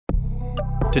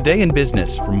Today in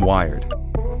Business from Wired.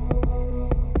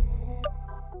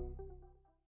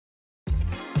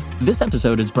 This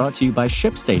episode is brought to you by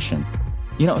ShipStation.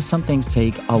 You know, some things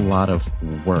take a lot of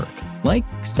work, like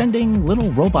sending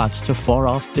little robots to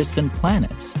far-off distant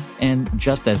planets. And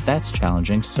just as that's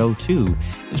challenging, so too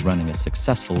is running a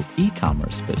successful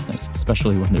e-commerce business,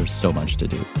 especially when there's so much to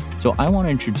do. So I want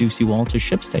to introduce you all to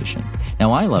ShipStation.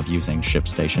 Now, I love using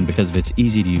ShipStation because of its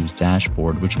easy-to-use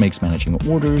dashboard, which makes managing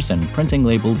orders and printing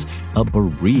labels a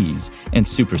breeze and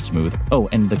super smooth. Oh,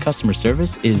 and the customer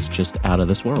service is just out of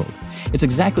this world. It's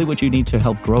exactly what you need to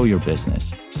help grow your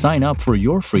business. Sign up for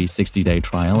your free 60-day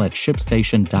trial at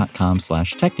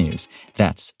shipstation.com/technews.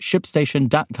 That's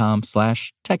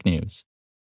shipstation.com/technews.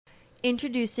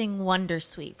 Introducing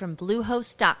Wondersuite from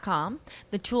Bluehost.com,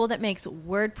 the tool that makes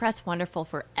WordPress wonderful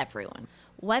for everyone.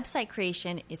 Website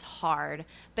creation is hard,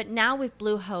 but now with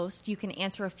Bluehost, you can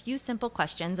answer a few simple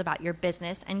questions about your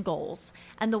business and goals,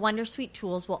 and the Wondersuite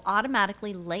tools will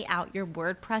automatically lay out your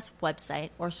WordPress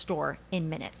website or store in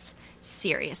minutes.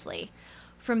 Seriously.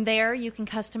 From there, you can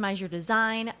customize your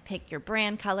design, pick your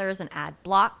brand colors, and add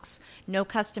blocks. No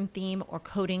custom theme or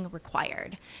coding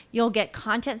required. You'll get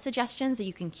content suggestions that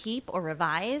you can keep or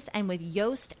revise, and with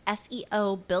Yoast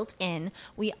SEO built in,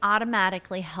 we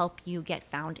automatically help you get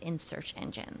found in search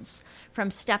engines. From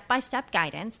step-by-step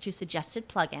guidance to suggested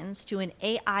plugins to an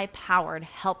AI-powered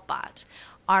help bot,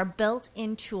 our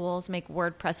built-in tools make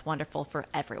WordPress wonderful for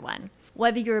everyone.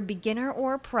 Whether you're a beginner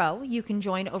or a pro, you can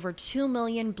join over 2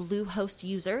 million Bluehost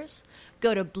users.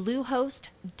 Go to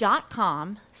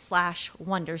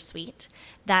bluehost.com/wondersuite.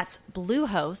 That's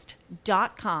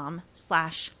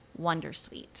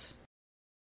bluehost.com/wondersuite.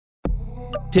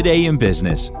 Today in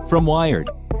Business from Wired.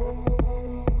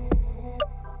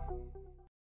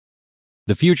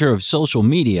 The future of social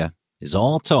media is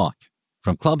all talk.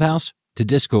 From Clubhouse to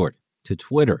Discord to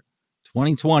Twitter,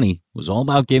 2020 was all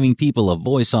about giving people a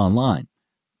voice online,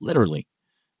 literally,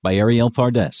 by Ariel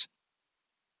Pardes.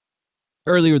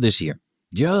 Earlier this year,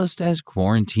 just as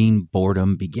quarantine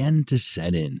boredom began to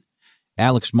set in,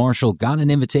 Alex Marshall got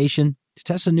an invitation to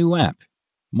test a new app.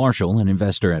 Marshall, an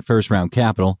investor at First Round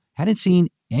Capital, hadn't seen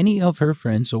any of her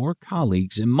friends or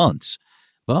colleagues in months,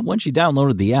 but when she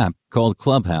downloaded the app called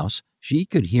Clubhouse, she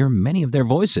could hear many of their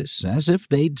voices as if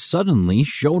they'd suddenly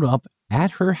showed up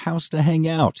at her house to hang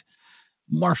out.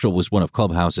 Marshall was one of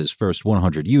Clubhouse's first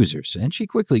 100 users, and she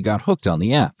quickly got hooked on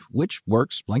the app, which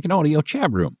works like an audio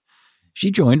chat room.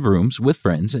 She joined rooms with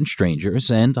friends and strangers,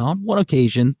 and on one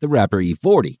occasion, the rapper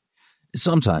E40.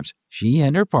 Sometimes, she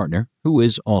and her partner, who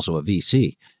is also a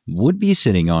VC, would be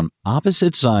sitting on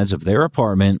opposite sides of their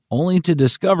apartment only to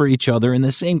discover each other in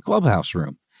the same Clubhouse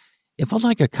room. It felt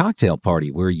like a cocktail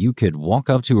party where you could walk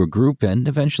up to a group and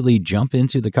eventually jump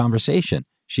into the conversation,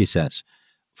 she says.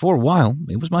 For a while,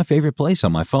 it was my favorite place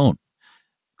on my phone.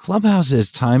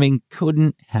 Clubhouse's timing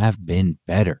couldn't have been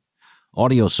better.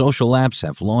 Audio social apps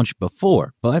have launched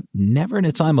before, but never in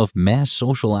a time of mass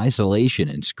social isolation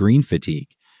and screen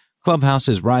fatigue.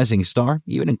 Clubhouse's rising star,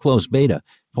 even in closed beta,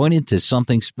 pointed to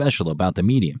something special about the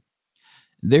medium.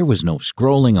 There was no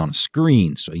scrolling on a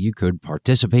screen, so you could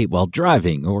participate while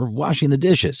driving or washing the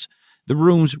dishes. The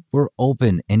rooms were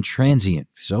open and transient,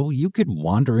 so you could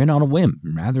wander in on a whim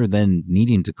rather than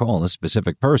needing to call a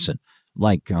specific person,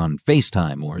 like on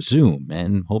FaceTime or Zoom,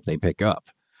 and hope they pick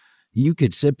up. You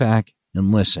could sit back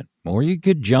and listen, or you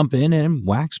could jump in and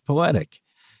wax poetic.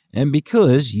 And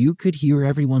because you could hear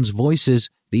everyone's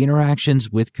voices, the interactions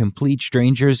with complete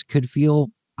strangers could feel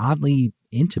oddly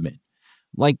intimate,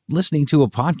 like listening to a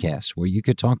podcast where you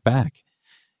could talk back.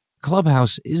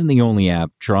 Clubhouse isn't the only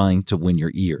app trying to win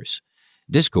your ears.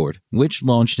 Discord, which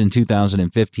launched in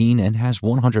 2015 and has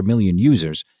 100 million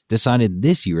users, decided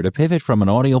this year to pivot from an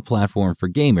audio platform for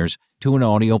gamers to an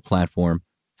audio platform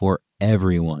for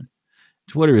everyone.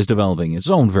 Twitter is developing its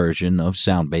own version of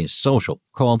sound-based social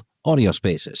called Audio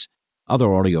Spaces.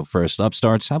 Other audio-first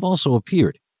upstarts have also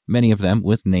appeared, many of them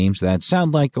with names that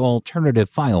sound like alternative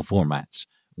file formats: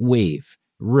 Wave,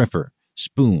 Riffer,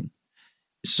 Spoon.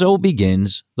 So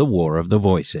begins the War of the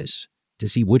Voices, to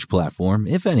see which platform,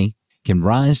 if any, can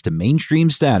rise to mainstream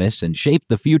status and shape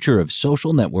the future of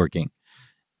social networking.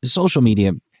 Social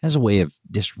media has a way of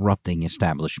disrupting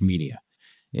established media.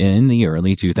 In the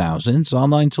early 2000s,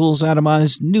 online tools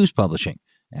atomized news publishing,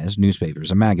 as newspapers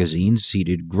and magazines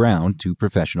ceded ground to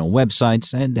professional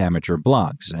websites and amateur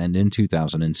blogs, and in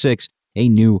 2006, a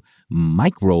new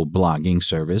microblogging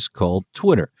service called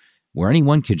Twitter, where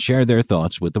anyone could share their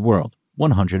thoughts with the world,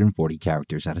 140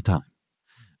 characters at a time.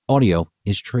 Audio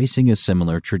is tracing a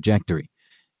similar trajectory.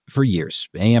 For years,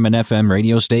 AM and FM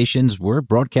radio stations were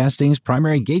broadcasting's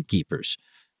primary gatekeepers.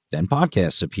 Then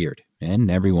podcasts appeared,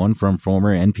 and everyone from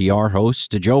former NPR hosts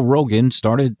to Joe Rogan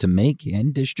started to make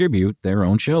and distribute their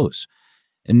own shows.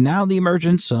 And now the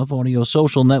emergence of audio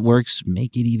social networks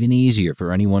make it even easier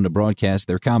for anyone to broadcast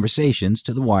their conversations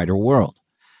to the wider world.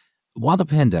 While the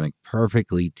pandemic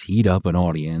perfectly teed up an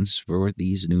audience for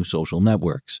these new social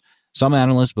networks, some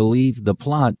analysts believe the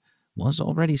plot was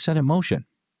already set in motion.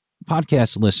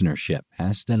 Podcast listenership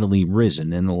has steadily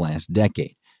risen in the last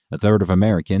decade. A third of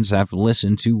Americans have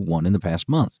listened to one in the past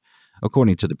month,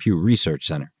 according to the Pew Research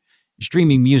Center.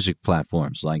 Streaming music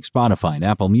platforms like Spotify and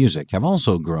Apple Music have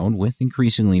also grown with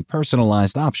increasingly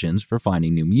personalized options for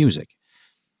finding new music.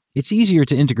 It's easier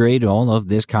to integrate all of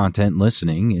this content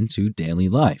listening into daily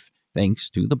life, thanks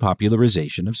to the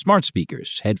popularization of smart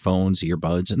speakers, headphones,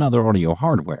 earbuds, and other audio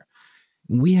hardware.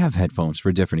 We have headphones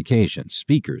for different occasions,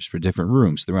 speakers for different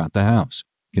rooms throughout the house.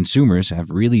 Consumers have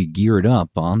really geared up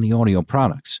on the audio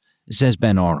products, says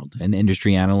Ben Arnold, an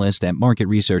industry analyst at market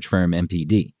research firm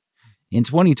MPD. In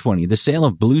 2020, the sale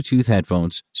of Bluetooth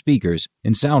headphones, speakers,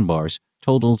 and soundbars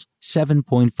totaled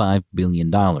 $7.5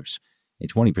 billion, a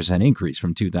 20% increase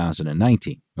from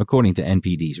 2019, according to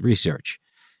NPD's research.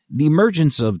 The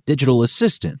emergence of digital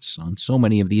assistants on so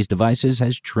many of these devices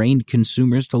has trained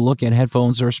consumers to look at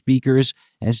headphones or speakers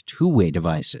as two-way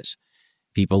devices.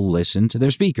 People listen to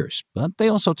their speakers, but they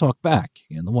also talk back,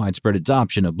 and the widespread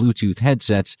adoption of Bluetooth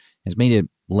headsets has made it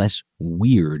less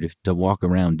weird to walk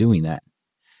around doing that.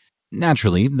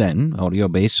 Naturally, then,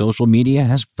 audio-based social media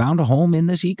has found a home in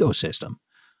this ecosystem.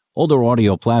 Older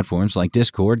audio platforms like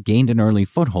Discord gained an early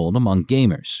foothold among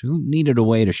gamers who needed a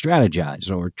way to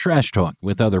strategize or trash talk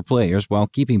with other players while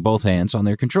keeping both hands on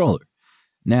their controller.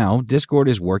 Now, Discord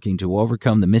is working to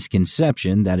overcome the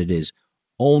misconception that it is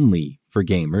only for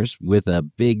gamers with a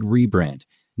big rebrand.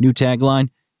 New tagline,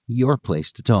 your place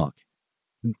to talk.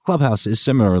 Clubhouse is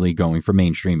similarly going for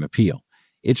mainstream appeal.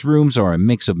 Its rooms are a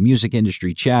mix of music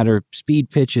industry chatter, speed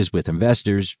pitches with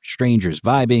investors, strangers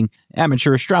vibing,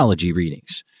 amateur astrology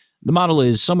readings. The model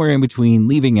is somewhere in between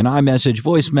leaving an iMessage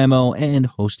voice memo and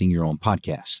hosting your own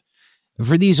podcast.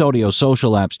 For these audio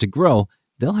social apps to grow,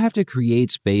 they'll have to create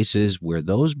spaces where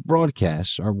those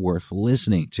broadcasts are worth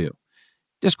listening to.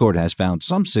 Discord has found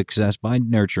some success by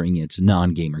nurturing its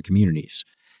non-gamer communities.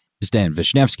 Stan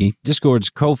Vishnevsky,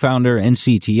 Discord's co-founder and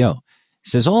CTO,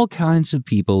 says all kinds of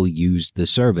people use the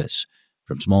service,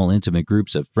 from small intimate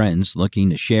groups of friends looking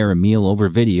to share a meal over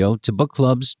video to book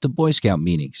clubs to Boy Scout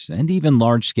meetings and even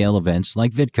large-scale events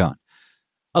like VidCon.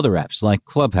 Other apps like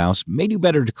Clubhouse may do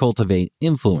better to cultivate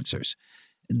influencers.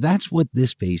 That's what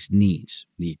this space needs,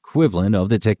 the equivalent of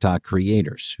the TikTok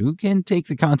creators who can take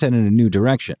the content in a new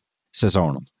direction, says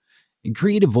Arnold.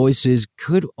 Creative voices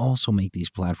could also make these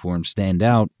platforms stand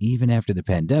out even after the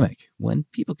pandemic, when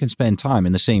people can spend time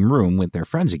in the same room with their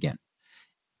friends again.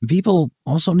 People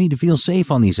also need to feel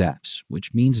safe on these apps,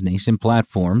 which means nascent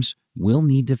platforms will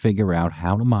need to figure out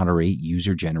how to moderate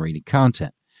user-generated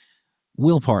content.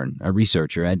 Will Parton, a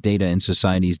researcher at Data and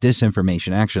Society's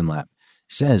Disinformation Action Lab,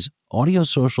 says audio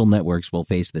social networks will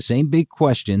face the same big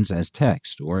questions as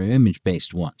text or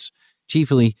image-based ones,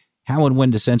 chiefly how and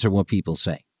when to censor what people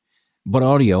say. But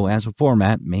audio as a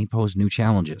format may pose new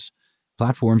challenges.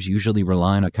 Platforms usually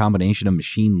rely on a combination of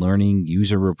machine learning,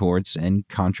 user reports, and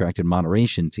contracted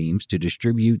moderation teams to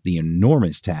distribute the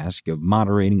enormous task of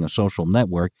moderating a social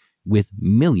network with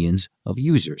millions of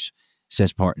users,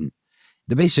 says Parton.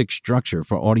 The basic structure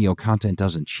for audio content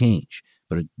doesn't change,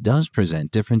 but it does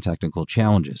present different technical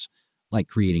challenges, like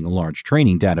creating a large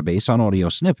training database on audio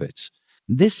snippets.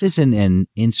 This isn't an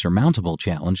insurmountable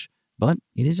challenge, but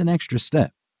it is an extra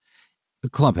step.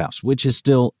 Clubhouse, which is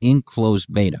still in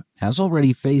closed beta, has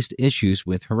already faced issues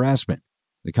with harassment.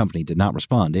 The company did not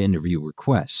respond to interview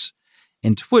requests.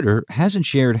 And Twitter hasn't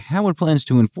shared how it plans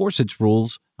to enforce its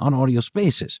rules on audio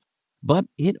spaces, but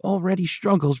it already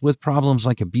struggles with problems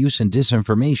like abuse and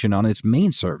disinformation on its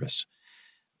main service.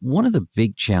 One of the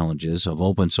big challenges of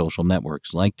open social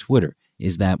networks like Twitter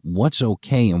is that what's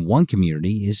okay in one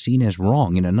community is seen as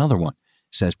wrong in another one,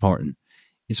 says Parton.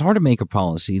 It's hard to make a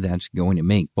policy that's going to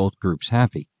make both groups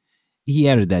happy. He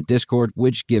added that Discord,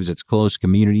 which gives its closed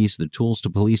communities the tools to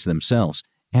police themselves,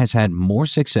 has had more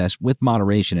success with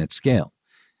moderation at scale.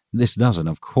 This doesn't,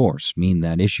 of course, mean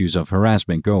that issues of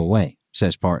harassment go away,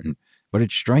 says Parton, but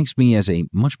it strikes me as a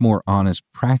much more honest,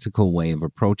 practical way of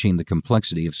approaching the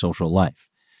complexity of social life.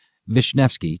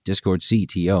 Vishnevsky, Discord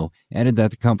CTO, added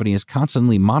that the company is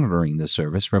constantly monitoring the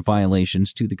service for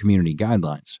violations to the community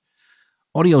guidelines.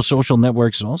 Audio social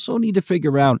networks also need to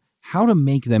figure out how to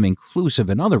make them inclusive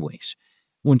in other ways.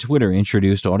 When Twitter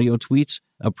introduced audio tweets,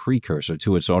 a precursor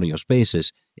to its audio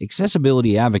spaces,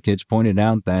 accessibility advocates pointed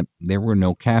out that there were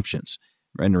no captions.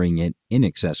 rendering it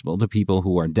inaccessible to people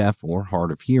who are deaf or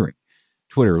hard of hearing.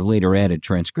 Twitter later added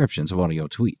transcriptions of audio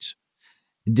tweets.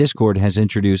 Discord has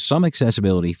introduced some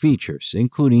accessibility features,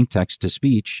 including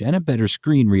text-to-speech and a better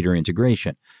screen reader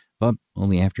integration, but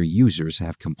only after users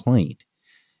have complained.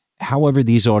 However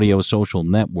these audio social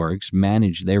networks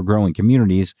manage their growing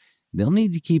communities, they'll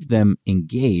need to keep them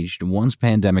engaged once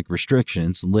pandemic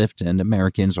restrictions lift and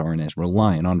Americans aren't as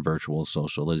reliant on virtual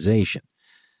socialization.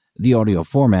 The audio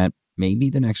format may be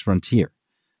the next frontier,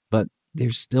 but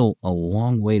there's still a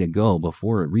long way to go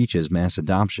before it reaches mass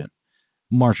adoption.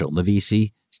 Marshall, the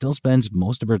VC, still spends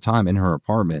most of her time in her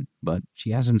apartment, but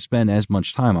she hasn't spent as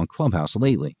much time on Clubhouse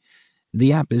lately.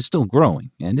 The app is still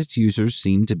growing, and its users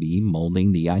seem to be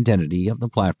molding the identity of the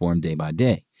platform day by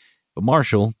day. But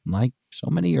Marshall, like so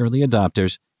many early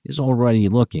adopters, is already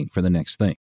looking for the next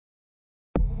thing.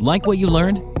 Like what you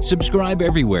learned? Subscribe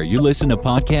everywhere you listen to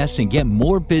podcasts and get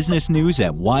more business news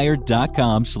at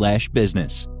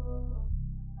wired.com/business.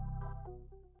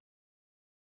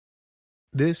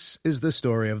 This is the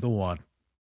story of the one.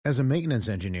 As a maintenance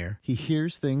engineer, he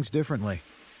hears things differently.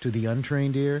 To the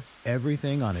untrained ear,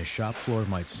 everything on his shop floor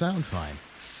might sound fine,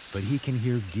 but he can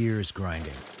hear gears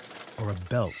grinding or a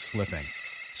belt slipping.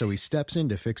 So he steps in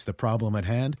to fix the problem at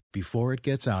hand before it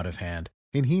gets out of hand.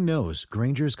 And he knows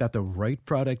Grainger's got the right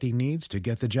product he needs to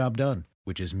get the job done,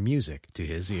 which is music to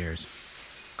his ears.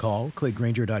 Call, click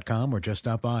Grainger.com, or just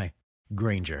stop by.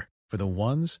 Grainger, for the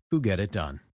ones who get it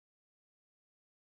done.